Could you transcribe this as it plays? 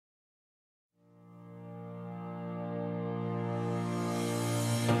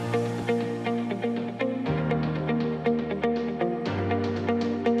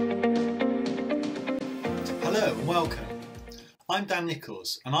I'm Dan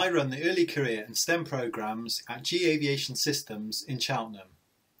Nichols and I run the Early Career and STEM programmes at GE Aviation Systems in Cheltenham.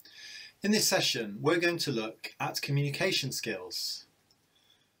 In this session we're going to look at communication skills.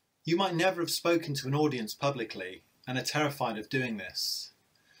 You might never have spoken to an audience publicly and are terrified of doing this.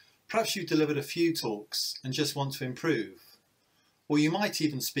 Perhaps you've delivered a few talks and just want to improve, or you might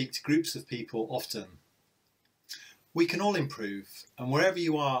even speak to groups of people often. We can all improve, and wherever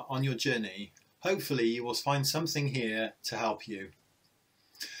you are on your journey, hopefully you will find something here to help you.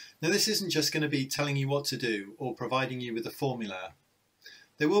 Now, this isn't just going to be telling you what to do or providing you with a formula.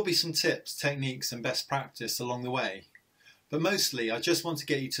 There will be some tips, techniques and best practice along the way, but mostly I just want to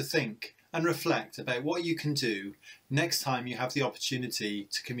get you to think and reflect about what you can do next time you have the opportunity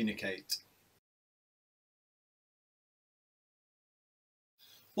to communicate.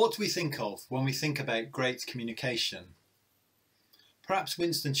 What do we think of when we think about great communication? Perhaps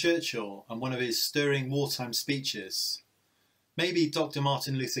Winston Churchill and one of his stirring wartime speeches. Maybe Dr.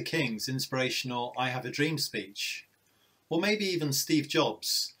 Martin Luther King's inspirational I Have a Dream speech. Or maybe even Steve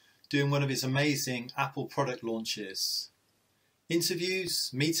Jobs doing one of his amazing Apple product launches. Interviews,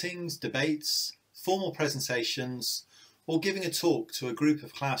 meetings, debates, formal presentations, or giving a talk to a group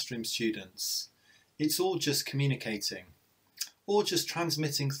of classroom students. It's all just communicating, or just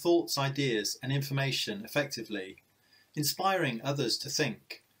transmitting thoughts, ideas and information effectively, inspiring others to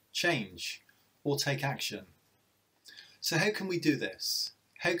think, change, or take action. So how can we do this?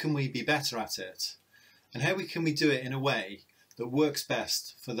 How can we be better at it? And how can we do it in a way that works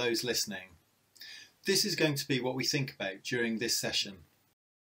best for those listening? This is going to be what we think about during this session.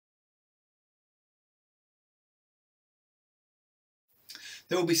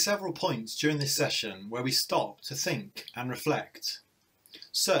 There will be several points during this session where we stop to think and reflect.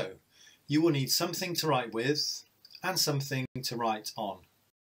 So, you will need something to write with and something to write on.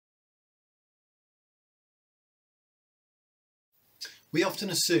 We often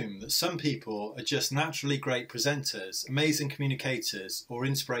assume that some people are just naturally great presenters, amazing communicators, or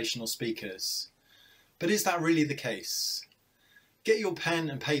inspirational speakers. But is that really the case? Get your pen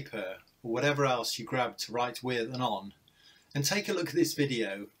and paper, or whatever else you grab to write with and on, and take a look at this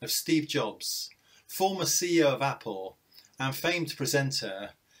video of Steve Jobs, former CEO of Apple and famed presenter,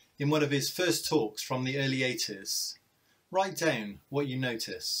 in one of his first talks from the early 80s. Write down what you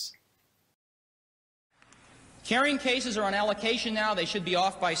notice. Carrying cases are on allocation now. They should be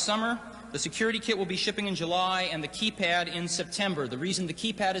off by summer. The security kit will be shipping in July and the keypad in September. The reason the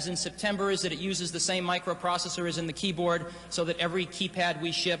keypad is in September is that it uses the same microprocessor as in the keyboard, so that every keypad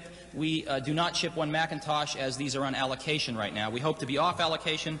we ship, we do not ship one Macintosh, as these are on allocation right now. We hope to be off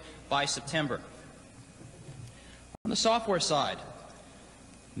allocation by September. On the software side,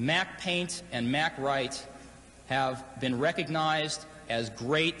 Mac Paint and Mac Write have been recognized as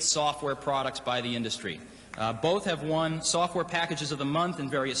great software products by the industry. Both have won Software Packages of the Month in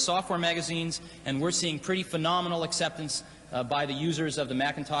various software magazines, and we're seeing pretty phenomenal acceptance by the users of the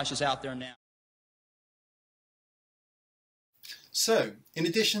Macintoshes out there now. So, in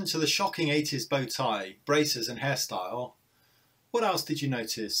addition to the shocking 80s bow tie, braces and hairstyle, what else did you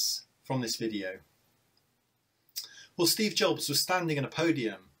notice from this video? Well, Steve Jobs was standing on a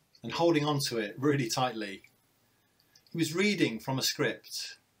podium and holding onto it really tightly. He was reading from a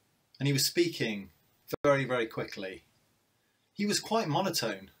script and he was speaking very, very quickly. He was quite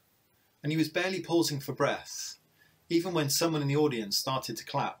monotone and he was barely pausing for breath, even when someone in the audience started to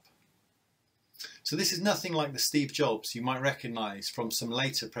clap. So this is nothing like the Steve Jobs you might recognise from some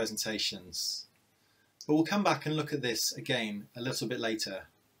later presentations. But we'll come back and look at this again a little bit later.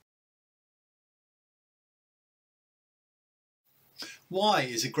 Why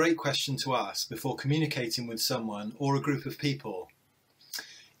is a great question to ask before communicating with someone or a group of people.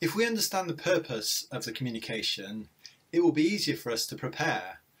 If we understand the purpose of the communication, it will be easier for us to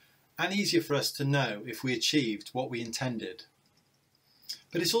prepare and easier for us to know if we achieved what we intended.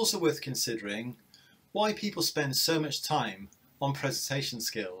 But it's also worth considering why people spend so much time on presentation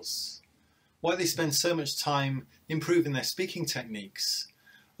skills, why they spend so much time improving their speaking techniques,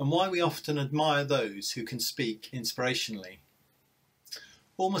 and why we often admire those who can speak inspirationally.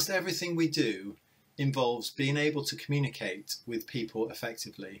 Almost everything we do involves being able to communicate with people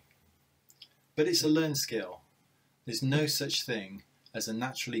effectively. But it's a learned skill. There's no such thing as a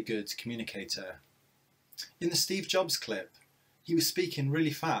naturally good communicator. In the Steve Jobs clip, he was speaking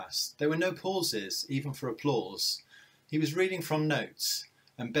really fast. There were no pauses, even for applause. He was reading from notes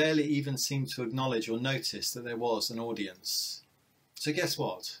and barely even seemed to acknowledge or notice that there was an audience. So guess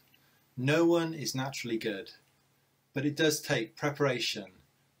what? No one is naturally good, but it does take preparation,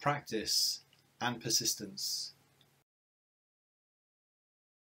 practice, and persistence.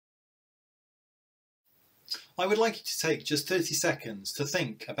 I would like you to take just 30 seconds to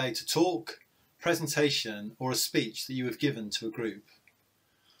think about a talk, presentation or a speech that you have given to a group.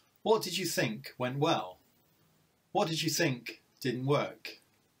 What did you think went well? What did you think didn't work?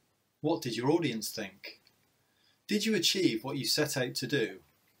 What did your audience think? Did you achieve what you set out to do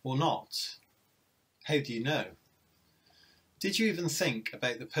or not? How do you know? Did you even think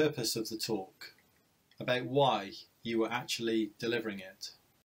about the purpose of the talk, about why you were actually delivering it?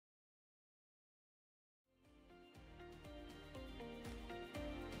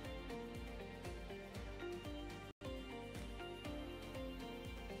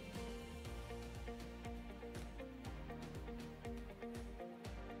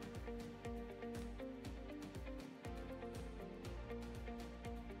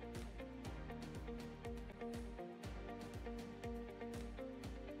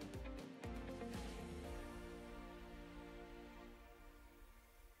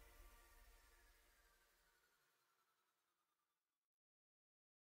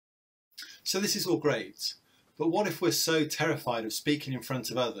 So this is all great, but what if we're so terrified of speaking in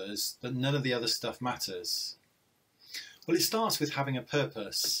front of others that none of the other stuff matters? Well, it starts with having a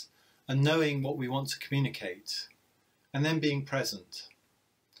purpose and knowing what we want to communicate, and then being present.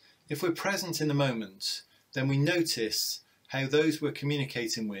 If we're present in the moment, then we notice how those we're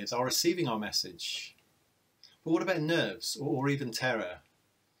communicating with are receiving our message. But what about nerves or even terror?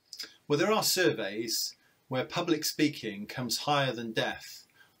 Well, there are surveys where public speaking comes higher than death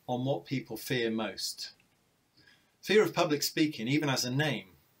on what people fear most. Fear of public speaking even has a name,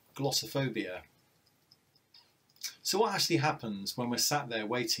 glossophobia. So what actually happens when we're sat there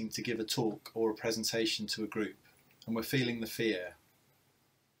waiting to give a talk or a presentation to a group and we're feeling the fear?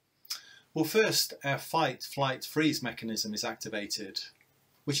 Well, first our fight, flight, freeze mechanism is activated,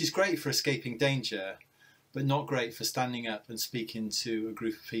 which is great for escaping danger, but not great for standing up and speaking to a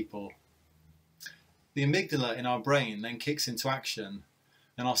group of people. The amygdala in our brain then kicks into action,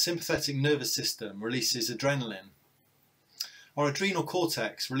 and our sympathetic nervous system releases adrenaline. Our adrenal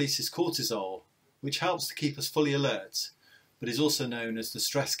cortex releases cortisol, which helps to keep us fully alert, but is also known as the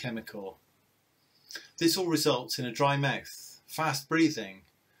stress chemical. This all results in a dry mouth, fast breathing,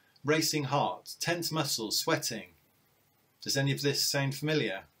 racing heart, tense muscles, sweating. Does any of this sound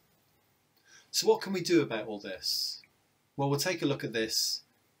familiar? So what can we do about all this? Well, we'll take a look at this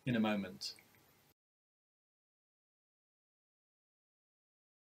in a moment.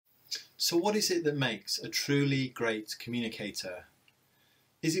 So what is it that makes a truly great communicator?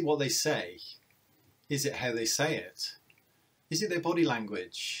 Is it what they say? Is it how they say it? Is it their body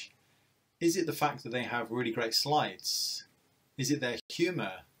language? Is it the fact that they have really great slides? Is it their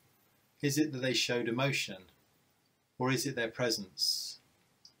humour? Is it that they showed emotion? Or is it their presence?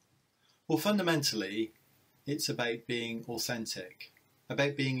 Well, fundamentally, it's about being authentic,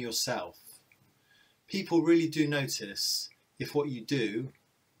 about being yourself. People really do notice if what you do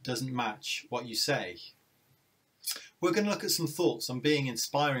doesn't match what you say. We're going to look at some thoughts on being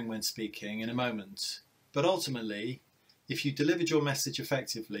inspiring when speaking in a moment, but ultimately, if you delivered your message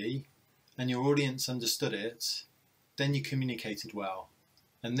effectively and your audience understood it, then you communicated well,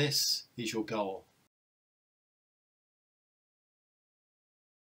 and this is your goal.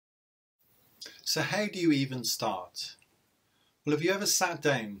 So how do you even start? Well, have you ever sat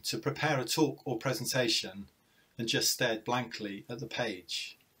down to prepare a talk or presentation and just stared blankly at the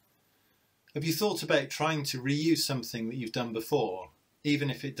page? Have you thought about trying to reuse something that you've done before, even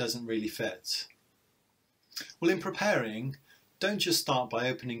if it doesn't really fit? Well, in preparing, don't just start by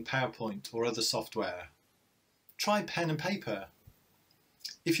opening PowerPoint or other software. Try pen and paper.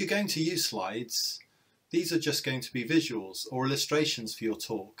 If you're going to use slides, these are just going to be visuals or illustrations for your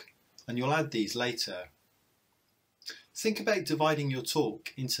talk, and you'll add these later. Think about dividing your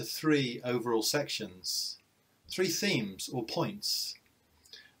talk into 3 overall sections, 3 themes or points.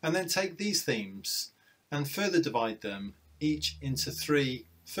 And then take these themes and further divide them each into 3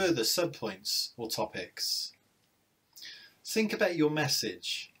 further subpoints or topics. Think about your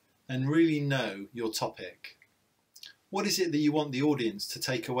message and really know your topic. What is it that you want the audience to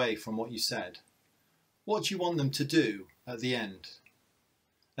take away from what you said? What do you want them to do at the end?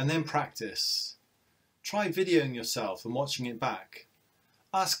 And then practice. Try videoing yourself and watching it back.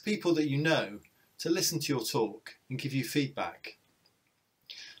 Ask people that you know to listen to your talk and give you feedback.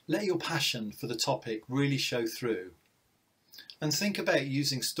 Let your passion for the topic really show through, and think about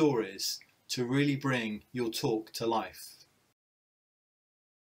using stories to really bring your talk to life.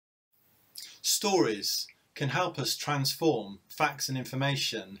 Stories can help us transform facts and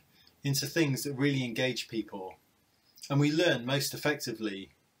information into things that really engage people, and we learn most effectively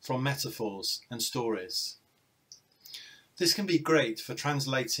from metaphors and stories. This can be great for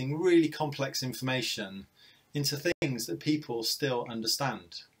translating really complex information into things that people still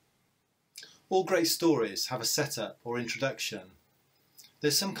understand. All great stories have a setup or introduction.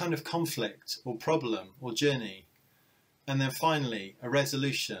 There's some kind of conflict or problem or journey, and then finally a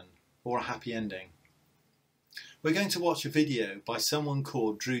resolution or a happy ending. We're going to watch a video by someone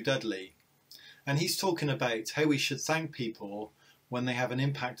called Drew Dudley, and he's talking about how we should thank people when they have an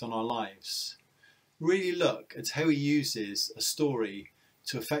impact on our lives. Really look at how he uses a story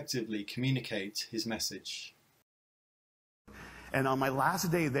to effectively communicate his message. And on my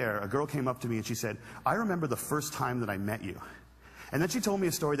last day there, a girl came up to me and she said, "I remember the first time that I met you." And then she told me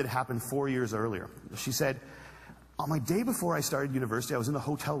a story that happened 4 years earlier. She said, "On my day before I started university, I was in the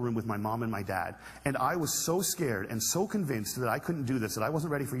hotel room with my mom and my dad, and I was so scared and so convinced that I couldn't do this, that I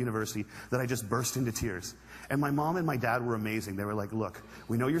wasn't ready for university, that I just burst into tears. And my mom and my dad were amazing. They were like, 'Look,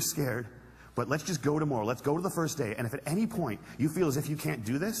 we know you're scared, but let's just go tomorrow. Let's go to the first day. And if at any point you feel as if you can't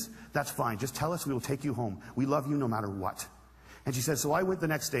do this, that's fine. Just tell us, we will take you home. We love you no matter what.'" And she said, so I went the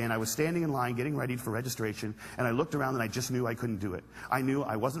next day and I was standing in line getting ready for registration, and I looked around and I just knew I couldn't do it. I knew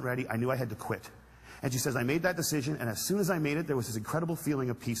I wasn't ready. I knew I had to quit. And she says, I made that decision, and as soon as I made it, there was this incredible feeling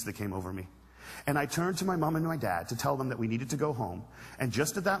of peace that came over me. And I turned to my mom and my dad to tell them that we needed to go home. And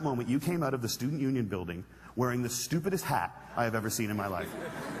just at that moment, you came out of the Student Union building wearing the stupidest hat I have ever seen in my life.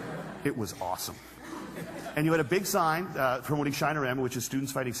 It was awesome. And you had a big sign promoting Shinorama, which is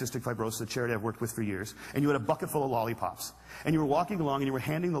Students Fighting Cystic Fibrosis, a charity I've worked with for years. And you had a bucket full of lollipops. And you were walking along and you were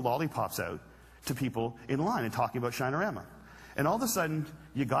handing the lollipops out to people in line and talking about Shinorama. And all of a sudden,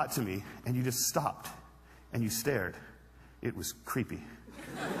 you got to me and you just stopped and you stared. It was creepy.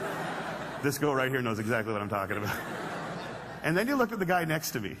 This girl right here knows exactly what I'm talking about. And then you looked at the guy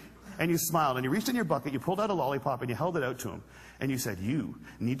next to me and you smiled and you reached in your bucket, you pulled out a lollipop and you held it out to him. And you said, "You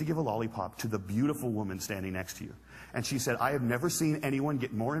need to give a lollipop to the beautiful woman standing next to you." And she said, "I have never seen anyone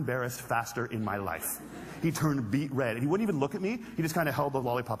get more embarrassed faster in my life." He turned beet red and he wouldn't even look at me. He just kind of held the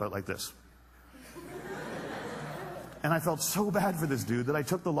lollipop out like this. And I felt so bad for this dude that I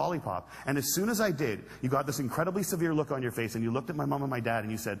took the lollipop. And as soon as I did, you got this incredibly severe look on your face and you looked at my mom and my dad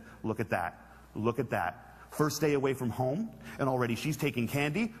and you said, "Look at that. Look at that. First day away from home, and already she's taking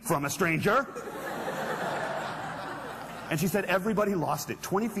candy from a stranger." And she said everybody lost it.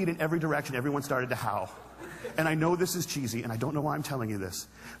 20 feet in every direction, everyone started to howl. And I know this is cheesy, and I don't know why I'm telling you this,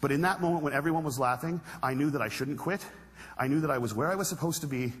 but in that moment when everyone was laughing, I knew that I shouldn't quit. I knew that I was where I was supposed to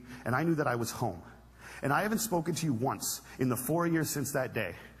be, and I knew that I was home. And I haven't spoken to you once in the 4 years since that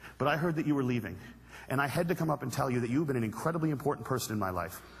day, but I heard that you were leaving. And I had to come up and tell you that you've been an incredibly important person in my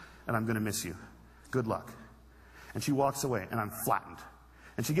life, and I'm going to miss you. Good luck. And she walks away, and I'm flattened.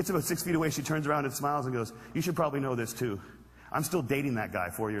 And she gets about 6 feet away, she turns around and smiles and goes, "You should probably know this too. I'm still dating that guy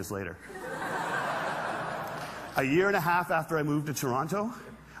 4 years later." A year and a half after I moved to Toronto,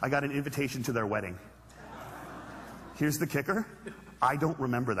 I got an invitation to their wedding. Here's the kicker. I don't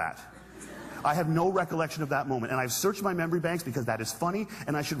remember that. I have no recollection of that moment. And I've searched my memory banks because that is funny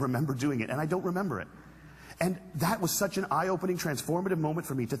and I should remember doing it. And I don't remember it. And that was such an eye-opening, transformative moment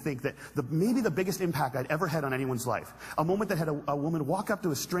for me to think that maybe the biggest impact I'd ever had on anyone's life, a moment that had a woman walk up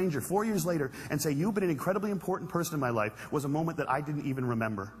to a stranger 4 years later and say, "You've been an incredibly important person in my life," was a moment that I didn't even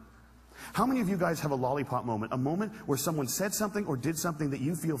remember. How many of you guys have a lollipop moment, a moment where someone said something or did something that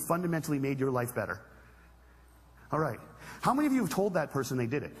you feel fundamentally made your life better? All right. How many of you have told that person they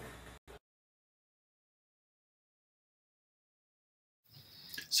did it?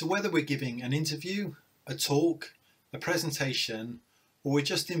 So whether we're giving an interview, a talk, a presentation, or we're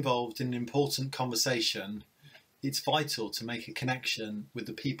just involved in an important conversation, it's vital to make a connection with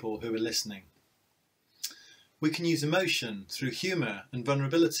the people who are listening. We can use emotion through humour and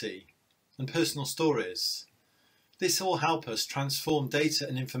vulnerability and personal stories. This will help us transform data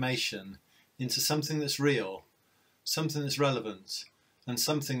and information into something that's real, something that's relevant, and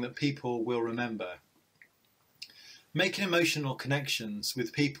something that people will remember. Making emotional connections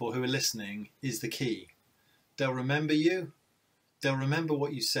with people who are listening is the key. They'll remember you, they'll remember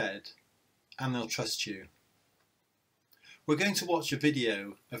what you said, and they'll trust you. We're going to watch a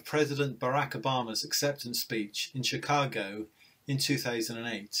video of President Barack Obama's acceptance speech in Chicago in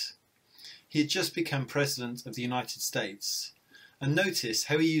 2008. He had just become President of the United States, and notice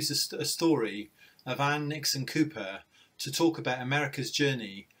how he uses a story of Ann Nixon Cooper to talk about America's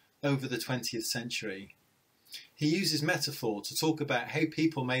journey over the 20th century. He uses metaphor to talk about how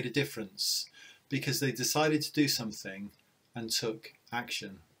people made a difference because they decided to do something and took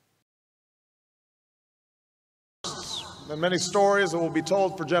action. There are many stories that will be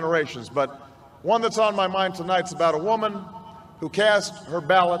told for generations, but one that's on my mind tonight is about a woman who cast her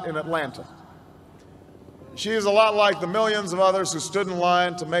ballot in Atlanta. She is a lot like the millions of others who stood in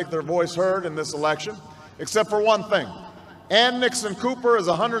line to make their voice heard in this election. except for one thing. Ann Nixon Cooper is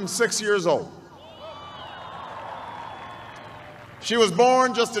 106 years old. She was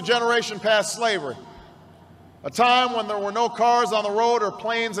born just a generation past slavery, a time when there were no cars on the road or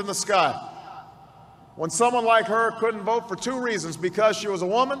planes in the sky, when someone like her couldn't vote for two reasons: because she was a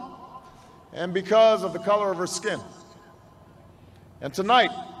woman and because of the color of her skin. And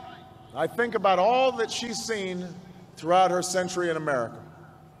tonight, I think about all that she's seen throughout her century in America: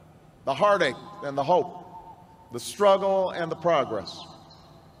 the heartache and the hope, the struggle and the progress,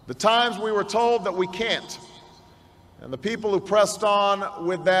 the times we were told that we can't, and the people who pressed on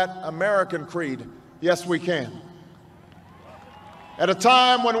with that American creed: yes, we can. At a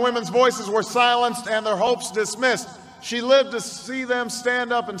time when women's voices were silenced and their hopes dismissed, she lived to see them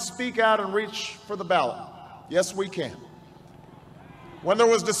stand up and speak out and reach for the ballot: yes, we can. When there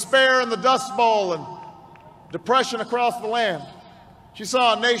was despair in the Dust Bowl and depression across the land, she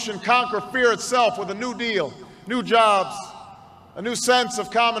saw a nation conquer fear itself with a New Deal, new jobs, a new sense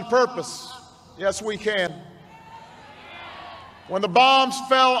of common purpose: yes, we can. When the bombs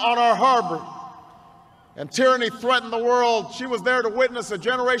fell on our harbor and tyranny threatened the world, she was there to witness a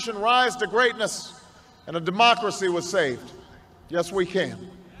generation rise to greatness and a democracy was saved: yes, we can.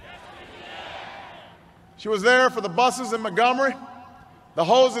 She was there for the buses in Montgomery, the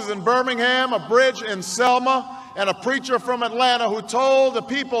hoses in Birmingham, a bridge in Selma, and a preacher from Atlanta who told the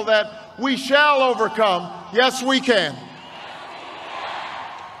people that we shall overcome: yes, we can.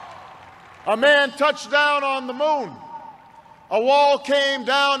 A man touched down on the moon. A wall came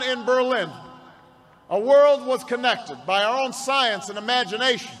down in Berlin. A world was connected by our own science and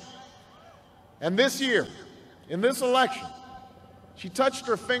imagination. And this year, in this election, she touched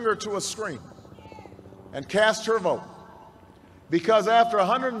her finger to a screen and cast her vote. Because after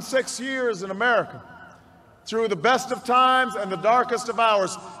 106 years in America, through the best of times and the darkest of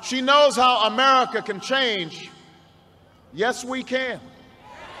hours, she knows how America can change. Yes, we can.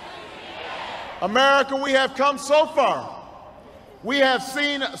 America, we have come so far. We have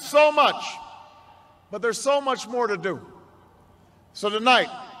seen so much, but there's so much more to do. So tonight,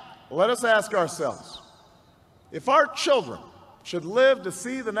 let us ask ourselves, if our children should live to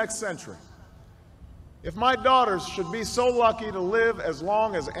see the next century, if my daughters should be so lucky to live as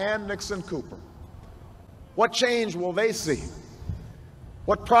long as Ann Nixon Cooper, what change will they see?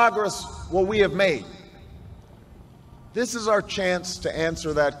 What progress will we have made? This is our chance to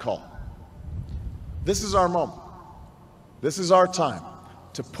answer that call. This is our moment. This is our time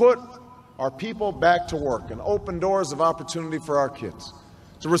to put our people back to work and open doors of opportunity for our kids,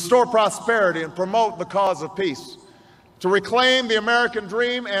 to restore prosperity and promote the cause of peace, to reclaim the American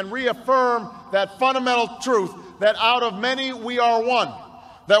dream and reaffirm that fundamental truth that out of many we are one,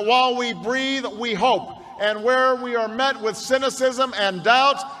 that while we breathe, we hope, and where we are met with cynicism and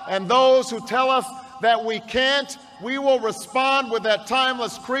doubt and those who tell us that we can't, we will respond with that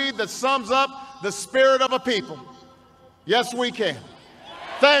timeless creed that sums up the spirit of a people: yes, we can.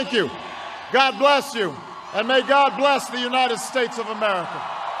 Thank you. God bless you, and may God bless the United States of America.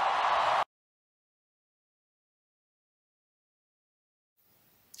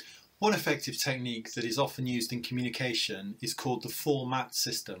 One effective technique that is often used in communication is called the 4MAT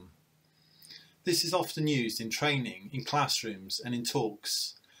system. This is often used in training, in classrooms, and in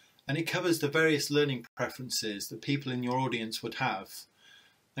talks, and it covers the various learning preferences that people in your audience would have,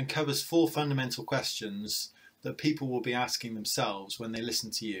 and covers 4 fundamental questions that people will be asking themselves when they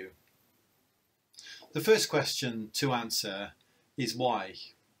listen to you. The first question to answer is why.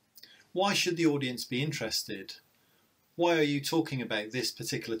 Why should the audience be interested? Why are you talking about this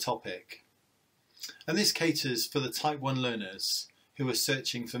particular topic? And this caters for the Type 1 learners who are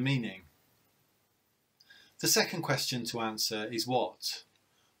searching for meaning. The second question to answer is what.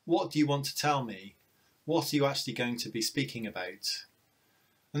 What do you want to tell me? What are you actually going to be speaking about?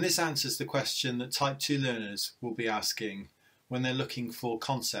 And this answers the question that Type 2 learners will be asking when they're looking for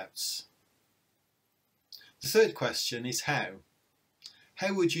concepts. The third question is how.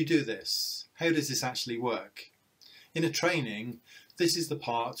 How would you do this? How does this actually work? In a training, this is the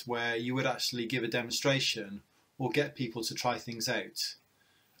part where you would actually give a demonstration or get people to try things out.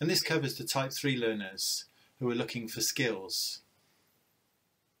 And this covers the Type 3 learners who are looking for skills.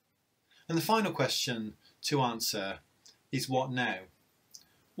 And the final question to answer is what now?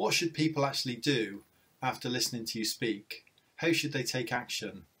 What should people actually do after listening to you speak? How should they take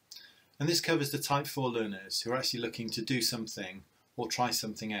action? And this covers the Type 4 learners who are actually looking to do something or try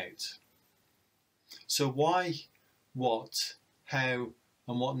something out. So why, what, how,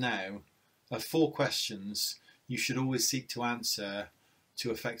 and what now are 4 questions you should always seek to answer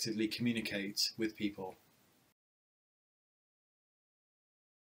to effectively communicate with people.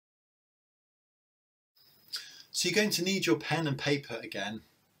 So you're going to need your pen and paper again,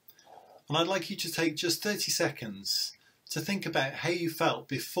 and I'd like you to take just 30 seconds to think about how you felt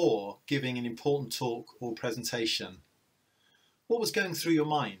before giving an important talk or presentation. What was going through your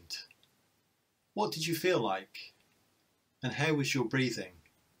mind? What did you feel like? And how was your breathing?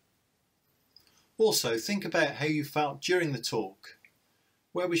 Also, think about how you felt during the talk.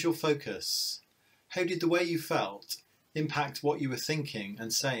 Where was your focus? How did the way you felt impact what you were thinking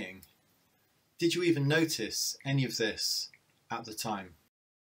and saying? Did you even notice any of this at the time?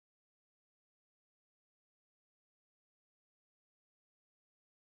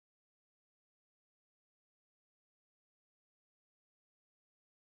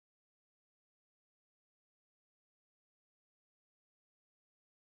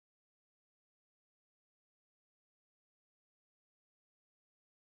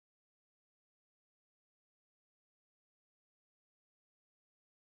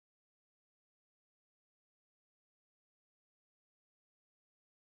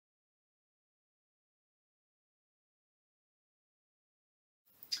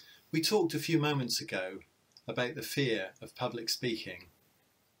 We talked a few moments ago about the fear of public speaking,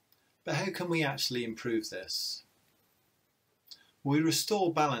 but how can we actually improve this? We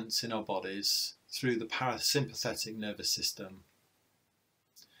restore balance in our bodies through the parasympathetic nervous system.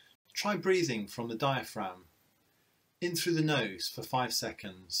 Try breathing from the diaphragm, in through the nose for 5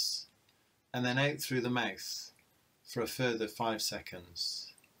 seconds, and then out through the mouth for a further 5 seconds.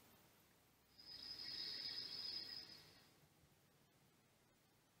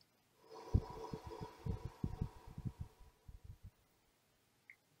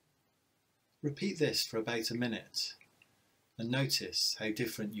 Repeat this for about a minute and notice how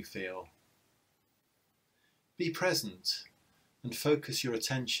different you feel. Be present and focus your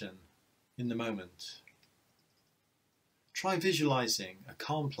attention in the moment. Try visualizing a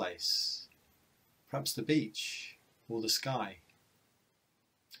calm place, perhaps the beach or the sky.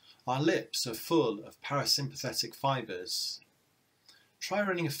 Our lips are full of parasympathetic fibers. Try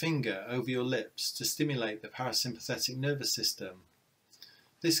running a finger over your lips to stimulate the parasympathetic nervous system.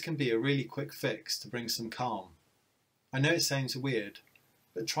 This can be a really quick fix to bring some calm. I know it sounds weird,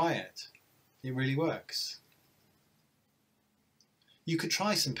 but try it. It really works. You could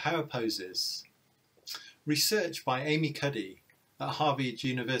try some power poses. Research by Amy Cuddy at Harvard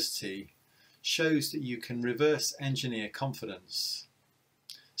University shows that you can reverse engineer confidence.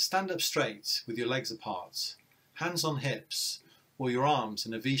 Stand up straight with your legs apart, hands on hips, or your arms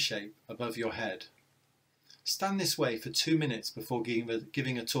in a V shape above your head. Stand this way for 2 minutes before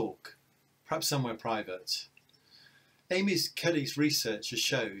giving a talk, perhaps somewhere private. Amy Cuddy's research has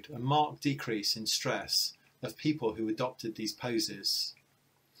showed a marked decrease in stress of people who adopted these poses.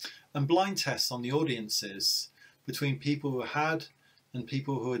 And blind tests on the audiences between people who had and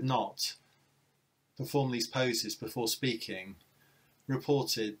people who had not performed these poses before speaking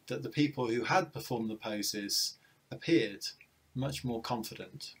reported that the people who had performed the poses appeared much more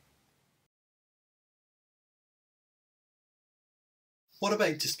confident. What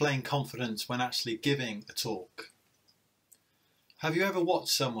about displaying confidence when actually giving a talk? Have you ever watched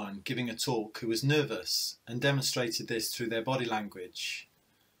someone giving a talk who was nervous and demonstrated this through their body language?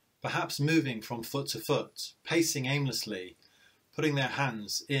 Perhaps moving from foot to foot, pacing aimlessly, putting their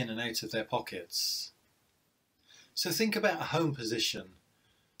hands in and out of their pockets. So think about a home position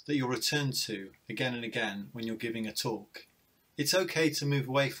that you'll return to again and again when you're giving a talk. It's okay to move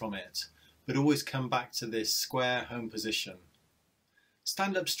away from it, but always come back to this square home position.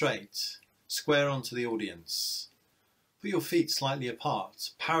 Stand up straight, square onto the audience. Put your feet slightly apart,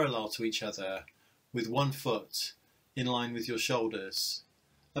 parallel to each other, with one foot in line with your shoulders,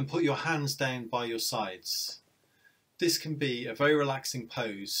 and put your hands down by your sides. This can be a very relaxing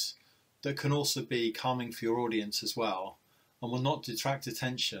pose that can also be calming for your audience as well, and will not detract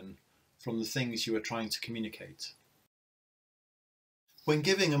attention from the things you are trying to communicate. When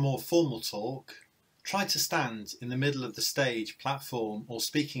giving a more formal talk, try to stand in the middle of the stage, platform or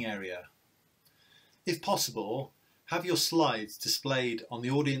speaking area. If possible, have your slides displayed on the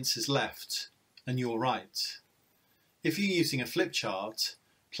audience's left and your right. If you're using a flip chart,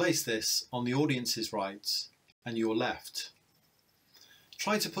 place this on the audience's right and your left.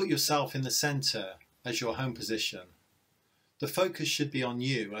 Try to put yourself in the centre as your home position. The focus should be on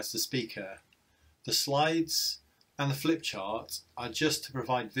you as the speaker. The slides and the flip chart are just to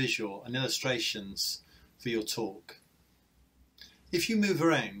provide visual and illustrations for your talk. If you move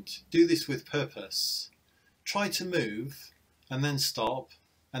around, do this with purpose. Try to move and then stop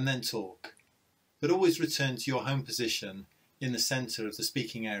and then talk, but always return to your home position in the centre of the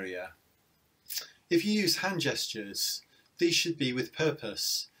speaking area. If you use hand gestures, these should be with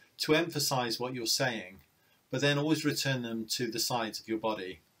purpose to emphasise what you're saying, but then always return them to the sides of your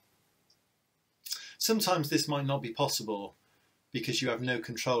body. Sometimes this might not be possible because you have no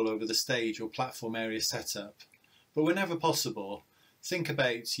control over the stage or platform area setup, but whenever possible, think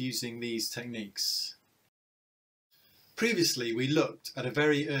about using these techniques. Previously, we looked at a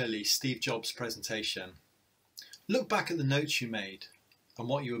very early Steve Jobs presentation. Look back at the notes you made and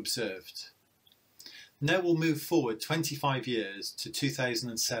what you observed. Now we'll move forward 25 years to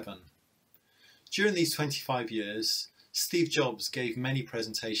 2007. During these 25 years, Steve Jobs gave many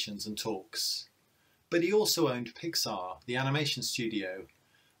presentations and talks, but he also owned Pixar, the animation studio,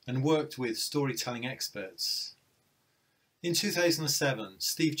 and worked with storytelling experts. In 2007,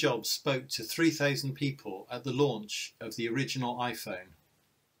 Steve Jobs spoke to 3,000 people at the launch of the original iPhone.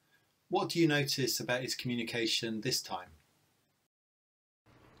 What do you notice about his communication this time?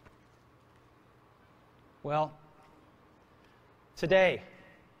 Well, today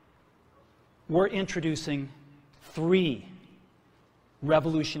we're introducing 3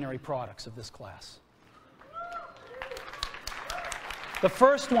 revolutionary products of this class. The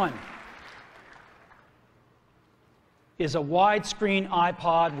first one is a widescreen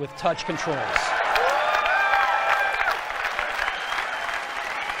iPod with touch controls.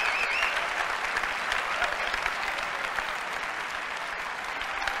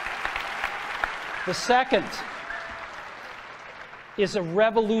 The second is a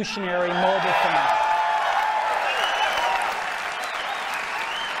revolutionary mobile phone.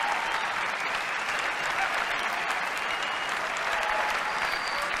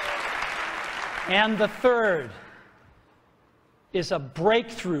 And the third is a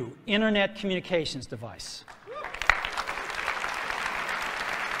breakthrough internet communications device.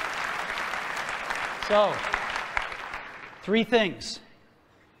 So, 3 things: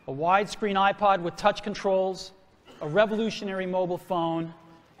 a widescreen iPod with touch controls, a revolutionary mobile phone,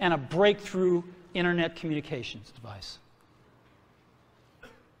 and a breakthrough internet communications device.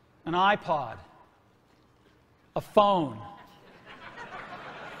 An iPod, a phone,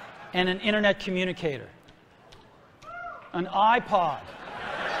 and an internet communicator. An iPod,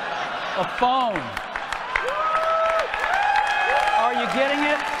 a phone. Are you getting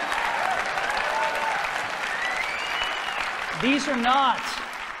it? These are not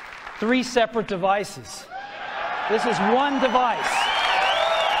 3 separate devices. This is one device.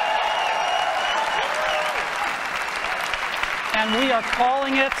 And we are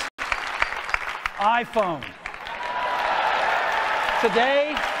calling it iPhone.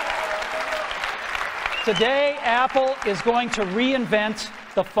 Today, Apple is going to reinvent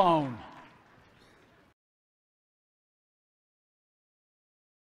the phone.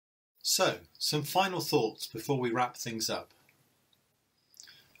 So, some final thoughts before we wrap things up.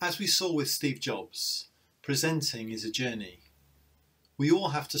 As we saw with Steve Jobs, presenting is a journey. We all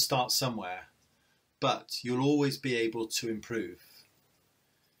have to start somewhere, but you'll always be able to improve.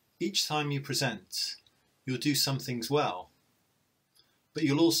 Each time you present, you'll do some things well, but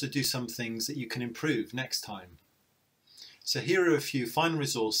you'll also do some things that you can improve next time. So here are a few fine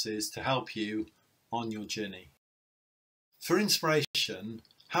resources to help you on your journey. For inspiration,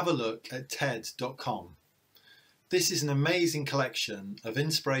 have a look at TED.com. This is an amazing collection of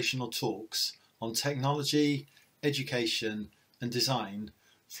inspirational talks on technology, education and design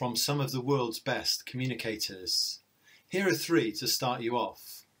from some of the world's best communicators. Here are 3 to start you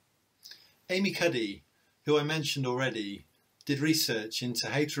off. Amy Cuddy, who I mentioned already, did research into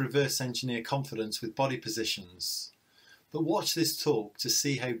how to reverse engineer confidence with body positions. But watch this talk to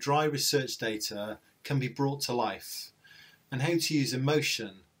see how dry research data can be brought to life and how to use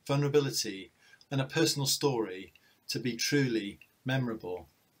emotion, vulnerability and a personal story to be truly memorable.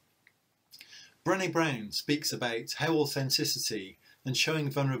 Brené Brown speaks about how authenticity and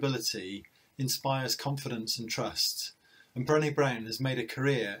showing vulnerability inspires confidence and trust, and Brené Brown has made a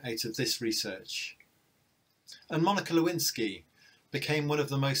career out of this research. And Monica Lewinsky became one of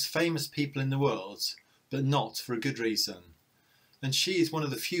the most famous people in the world, but not for a good reason. And she is one of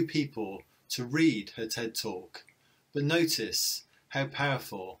the few people to read her TED Talk, but notice how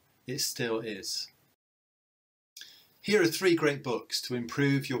powerful it still is. Here are 3 great books to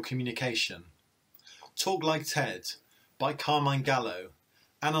improve your communication. Talk Like TED by Carmine Gallo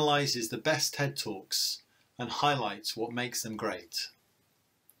analyses the best TED Talks and highlights what makes them great.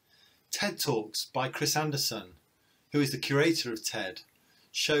 TED Talks by Chris Anderson, who is the curator of TED,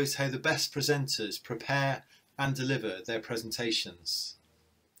 shows how the best presenters prepare and deliver their presentations.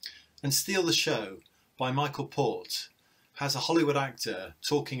 And Steal the Show by Michael Port has a Hollywood actor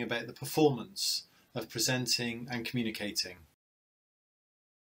talking about the performance of presenting and communicating.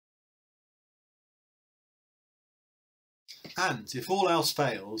 And if all else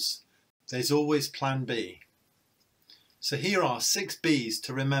fails, there's always Plan B. So here are 6 B's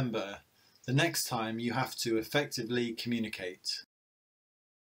to remember the next time you have to effectively communicate.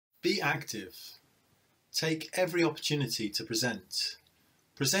 Be active. Take every opportunity to present.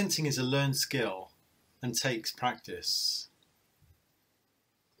 Presenting is a learned skill and takes practice.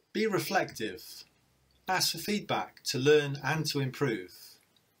 Be reflective. Ask for feedback to learn and to improve.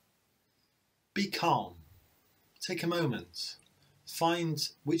 Be calm. Take a moment. Find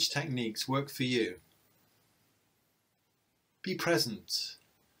which techniques work for you. Be present.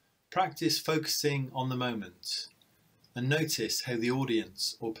 Practice focusing on the moment and notice how the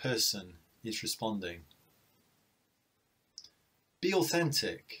audience or person is responding. Be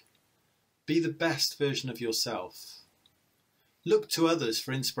authentic. Be the best version of yourself. Look to others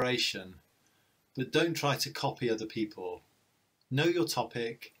for inspiration, but don't try to copy other people. Know your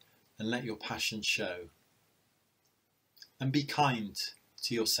topic and let your passion show. And be kind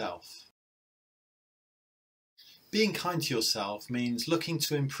to yourself. Being kind to yourself means looking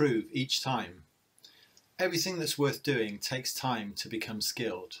to improve each time. Everything that's worth doing takes time to become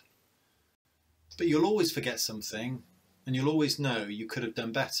skilled. But you'll always forget something, and you'll always know you could have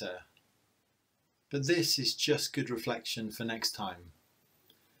done better. But this is just good reflection for next time.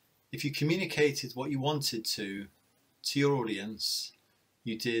 If you communicated what you wanted to your audience,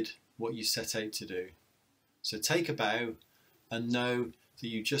 you did what you set out to do. So take a bow and know that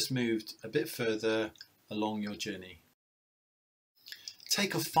you just moved a bit further along your journey.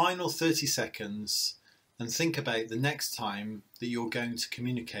 Take a final 30 seconds and think about the next time that you're going to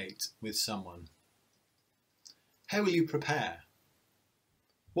communicate with someone. How will you prepare?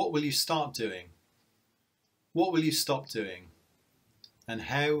 What will you start doing? What will you stop doing? And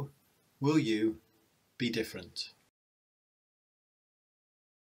how will you be different?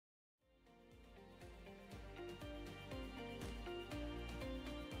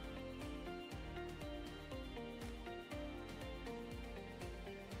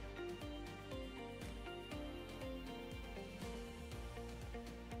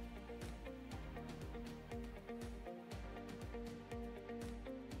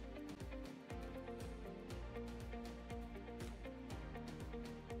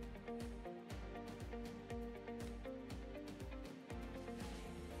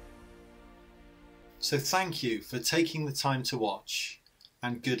 So thank you for taking the time to watch,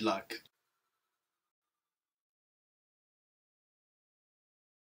 and good luck.